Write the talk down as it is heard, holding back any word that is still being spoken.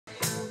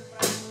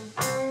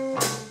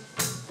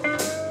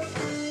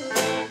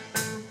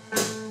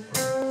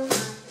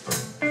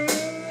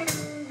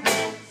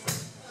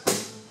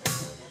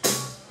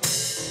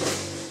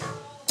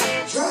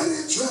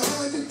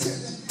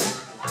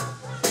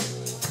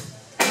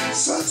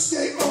Sun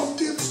stay off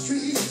them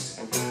streets.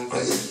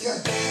 If you're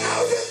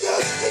out in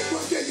the street,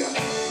 what do you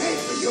make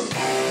for your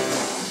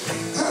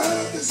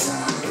heard the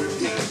siren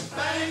beat.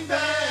 Bang,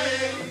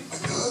 bang.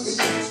 Another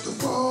youngster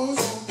falls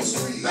on the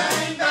street.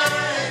 Bang,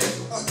 bang.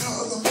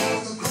 Another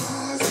mother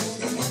cries on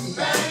the knee.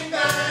 Bang,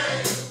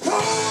 bang.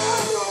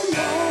 Oh,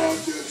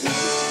 Lord, you do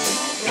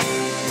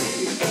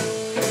something.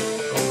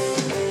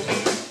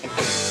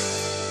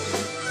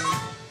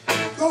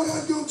 Lord,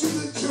 I go to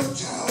the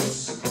church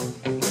house.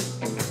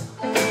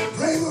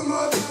 Pray the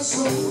Lord my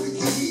soul to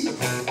keep.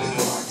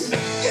 Before I can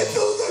get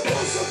through the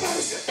door,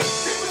 somebody said,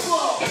 Hit the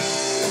wall.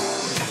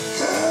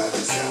 heard the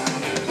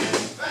siren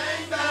beat.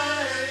 Bang,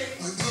 bang.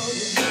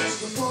 Another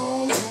youngster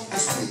falls on the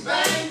street.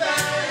 Bang,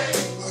 bang.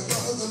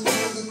 Another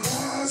mother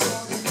cries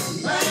on the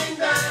knee. Bang,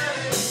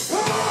 bang.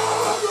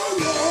 Oh,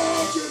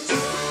 Lord, you do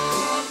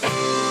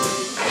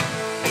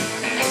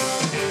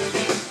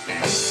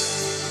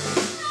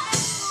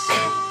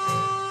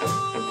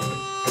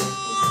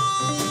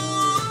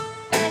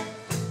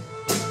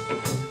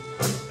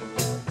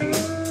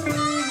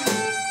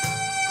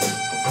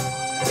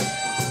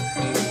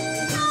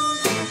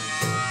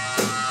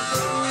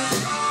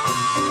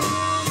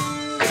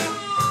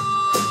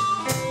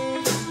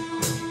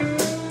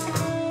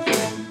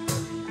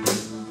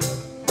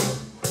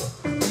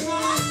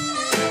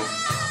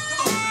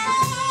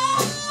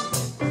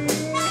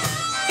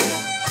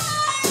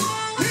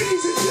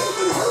Ladies and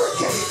gentlemen,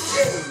 Hurricane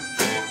Jim.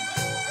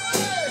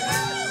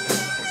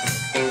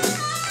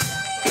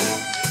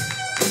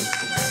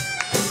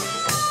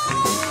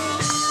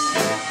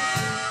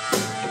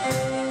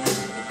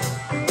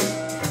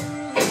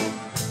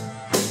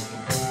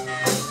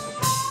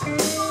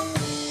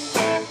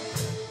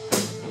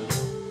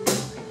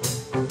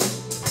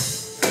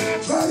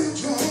 Try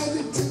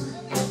to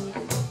do.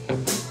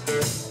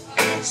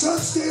 Sun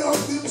stay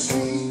off them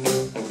streets.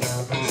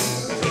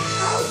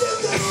 Out in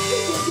the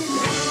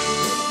street,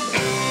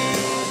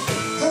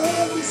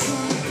 heard the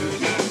siren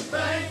beat.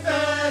 Bang,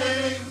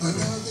 bang.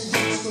 Another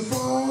youngster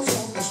falls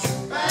on the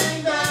street.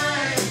 Bang,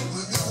 bang.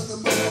 Another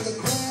mother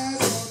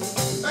cries on the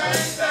knee.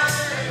 Bang,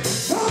 bang.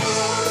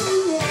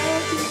 Oh,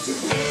 Lord, you do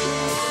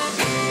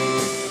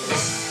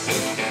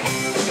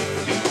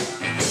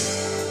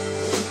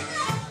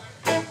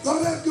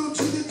Lord, I go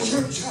to the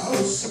church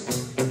house.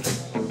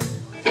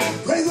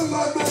 Pray the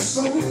Lord my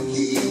soul to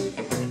keep.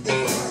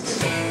 Before I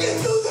can get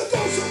through the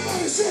door,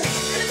 somebody said,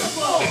 Hit the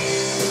wall.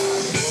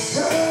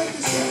 heard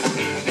the siren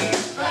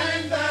beat.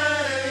 Bang,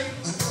 bang.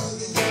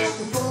 Another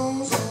youngster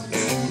falls on the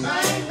street.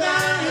 Bang,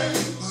 bang.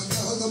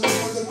 Another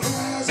mother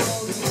cries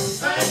on the knee.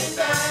 Bang,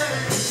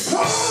 bang.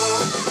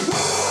 Lord,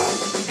 Lord,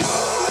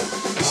 Lord,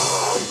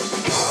 Lord,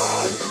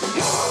 Lord,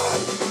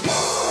 Lord,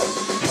 Lord,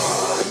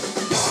 Lord,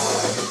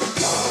 Lord,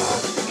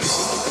 Lord,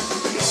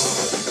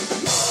 Lord,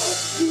 Lord,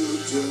 you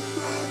took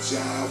my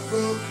child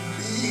from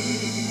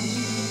me.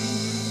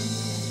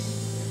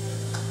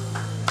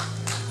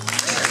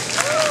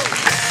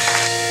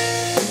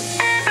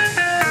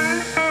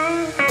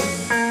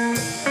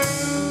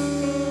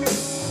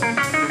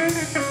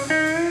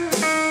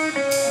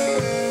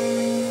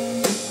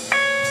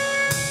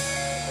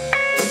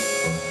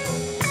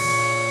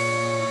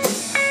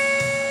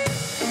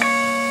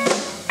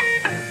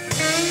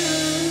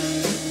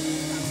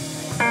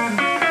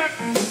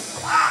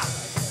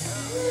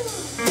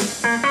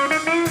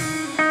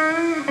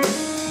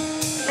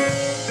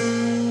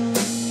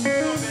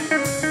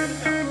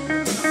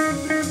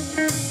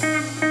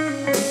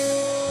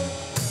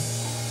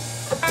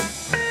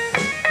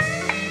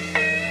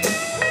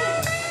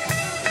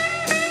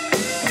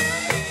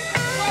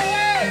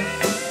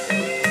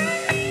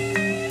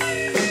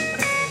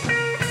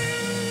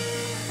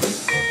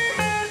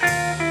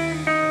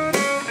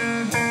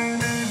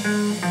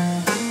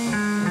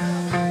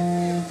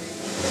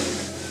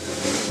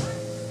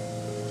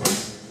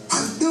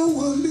 I know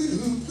a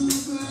little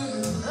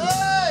bluebird.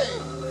 Hey.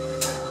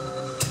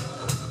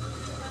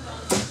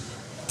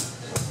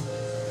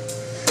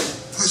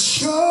 I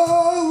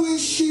sure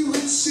wish she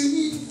would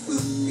sing for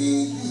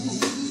me.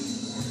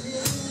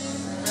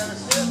 Better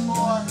sit,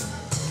 boy.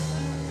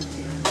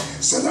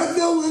 Said I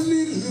know a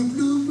little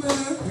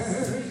bluebird,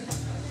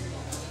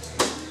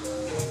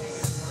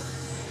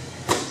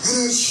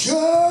 and I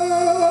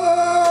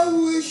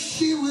sure wish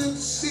she would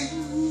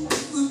sing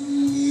for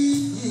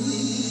me.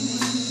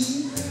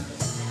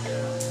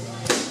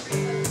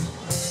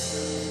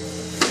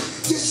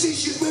 You see,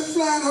 she's been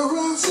flying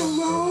around so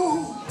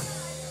long.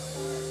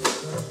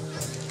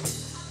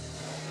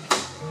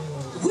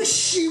 Wish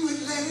she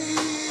would land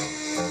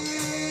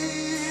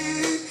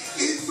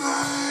in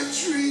my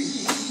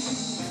tree.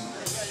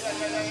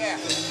 Yeah.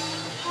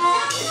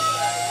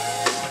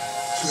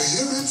 So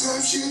every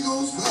time she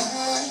goes by,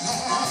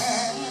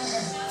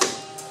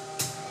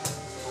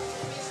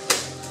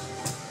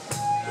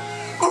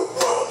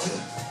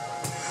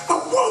 I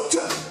want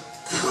to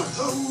come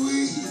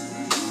away.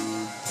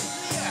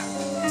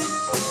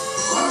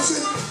 I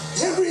said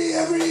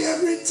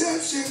every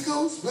time she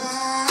goes by,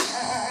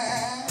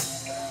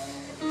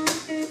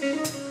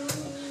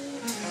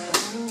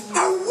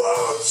 I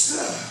want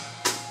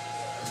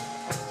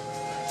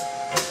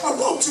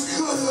want to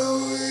cut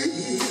away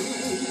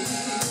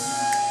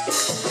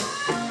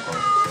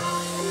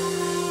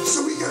so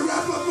we can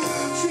wrap up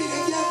our tree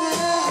together.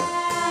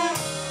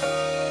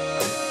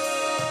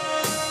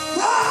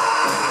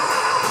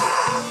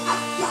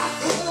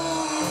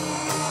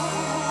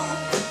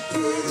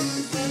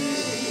 Pretty thing.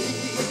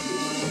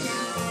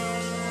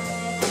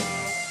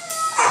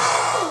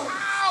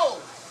 Ow!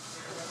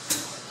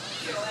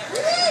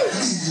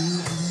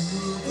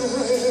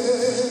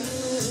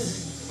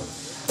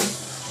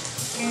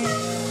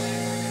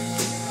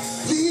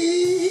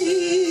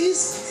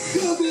 Please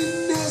come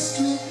and nest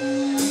with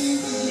me.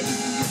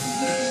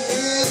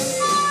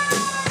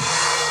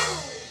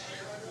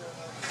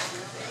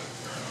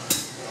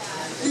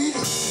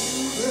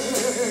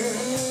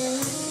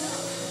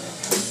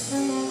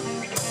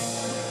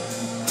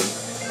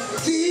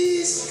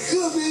 Please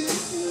come and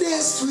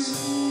nest with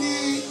me.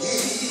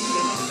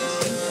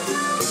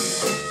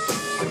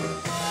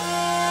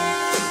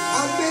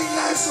 I make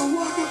life so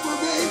wonderful,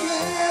 baby.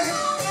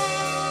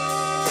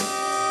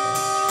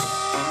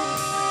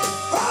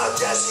 Oh,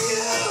 just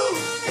you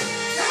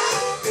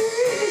and me.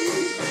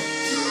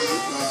 You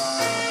my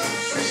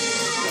tree.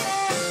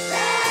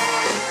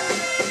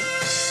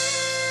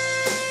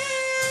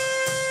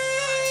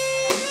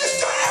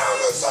 Mr.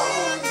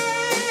 Amazon.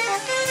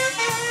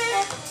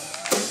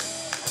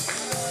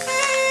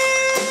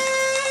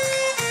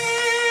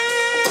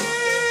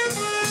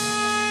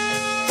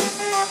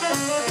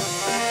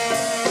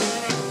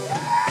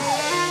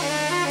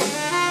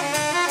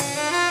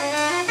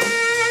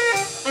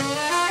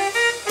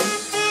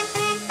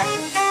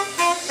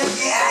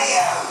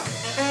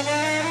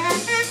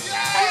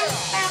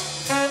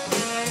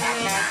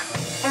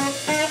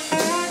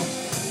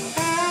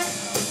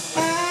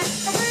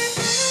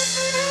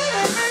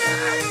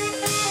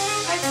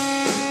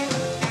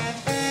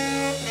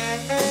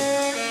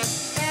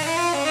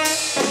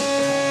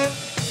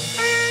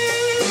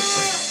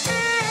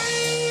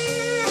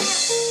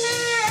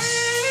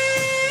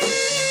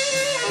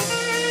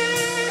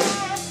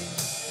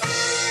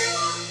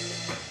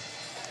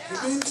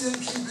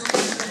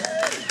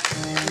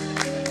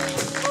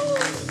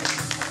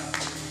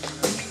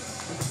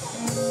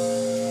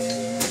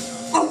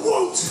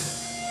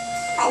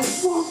 I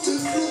want to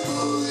clip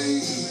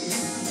away.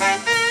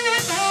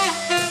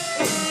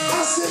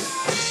 I said,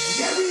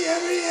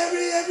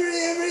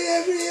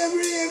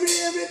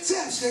 every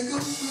touch that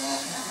goes by.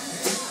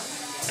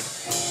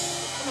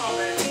 Come on,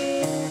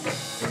 man.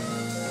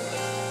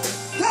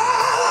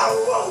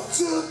 I want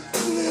to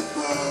clip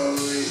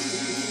away.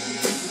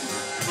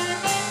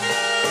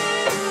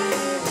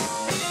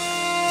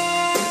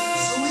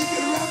 So we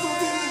can wrap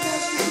up in the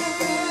nest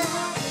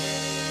together.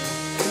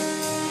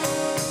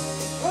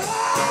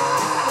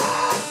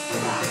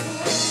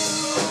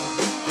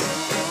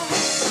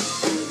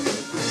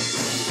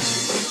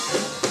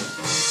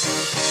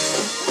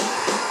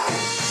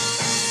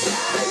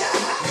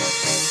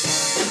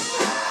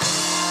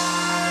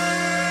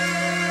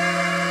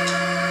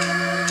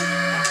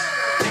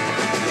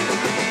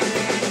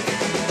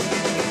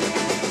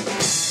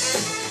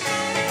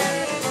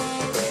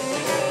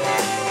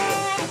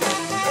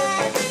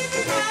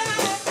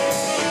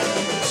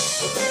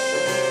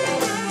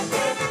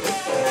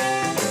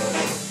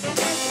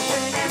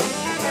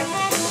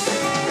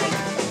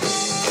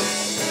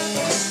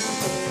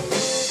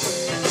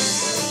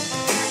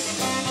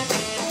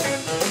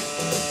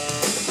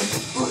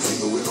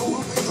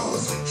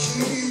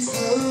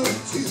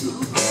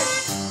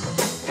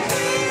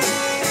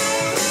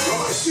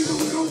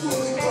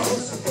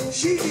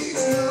 She needs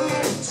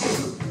love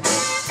too.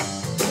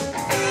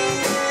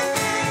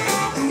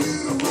 The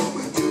little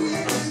woman do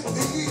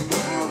everything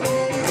my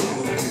woman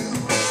won't do.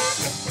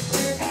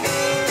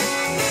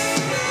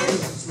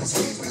 Loves me,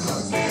 squeeze me,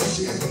 hugs me,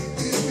 she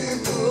gives me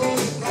no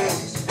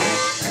advice.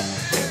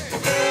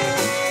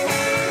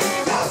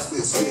 Loves me,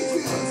 squeeze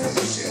me, hugs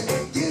me, she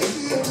gives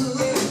me no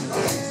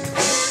advice.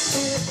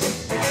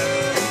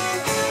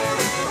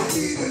 I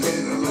need a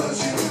little love,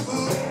 she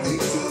never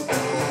thinks about.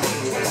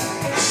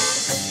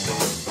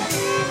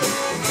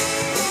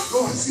 Go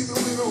and see the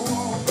widow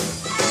woman.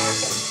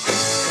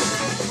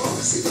 Go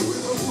and see the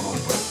widow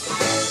woman.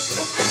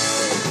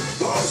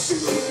 Go and see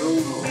the widow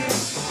woman.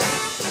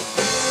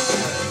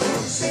 Go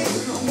and see the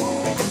widow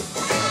woman.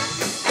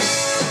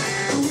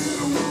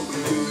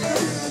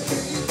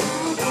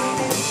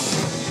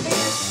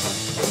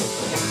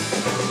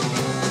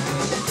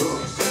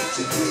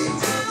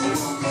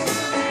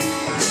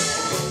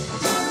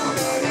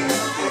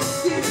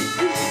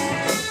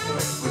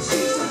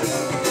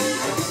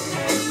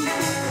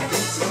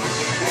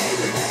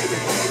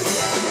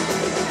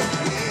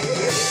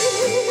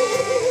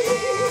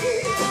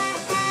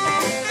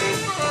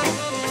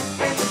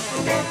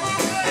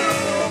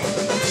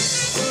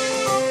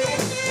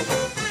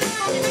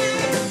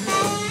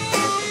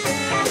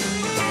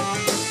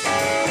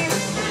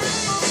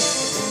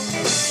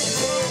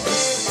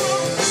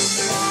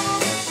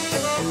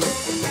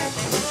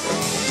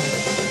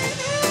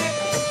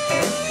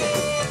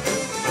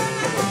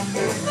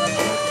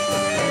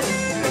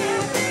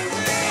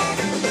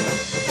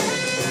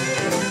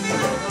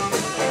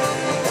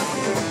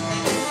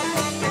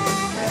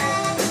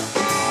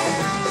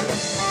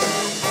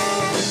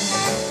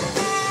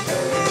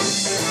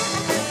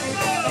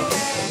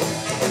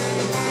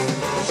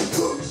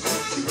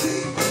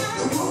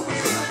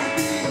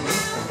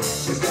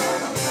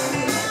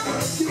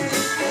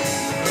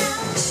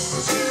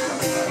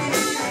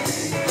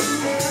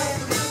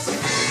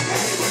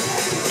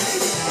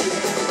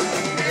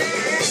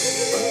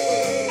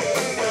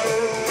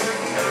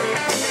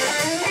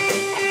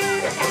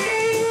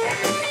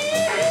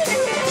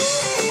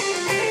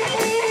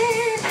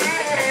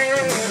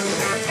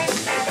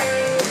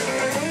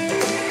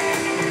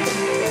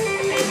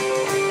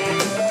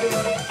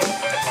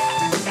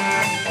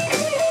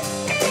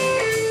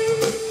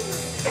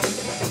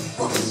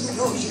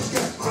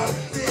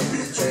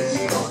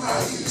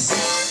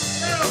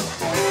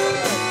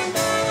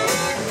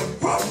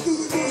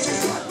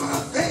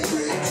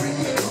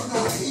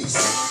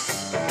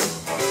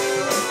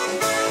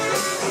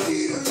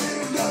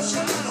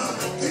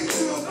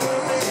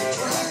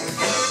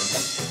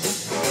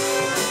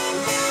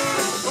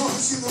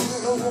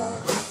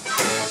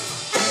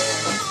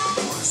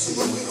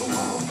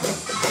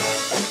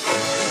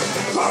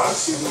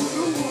 Marching on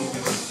the moon.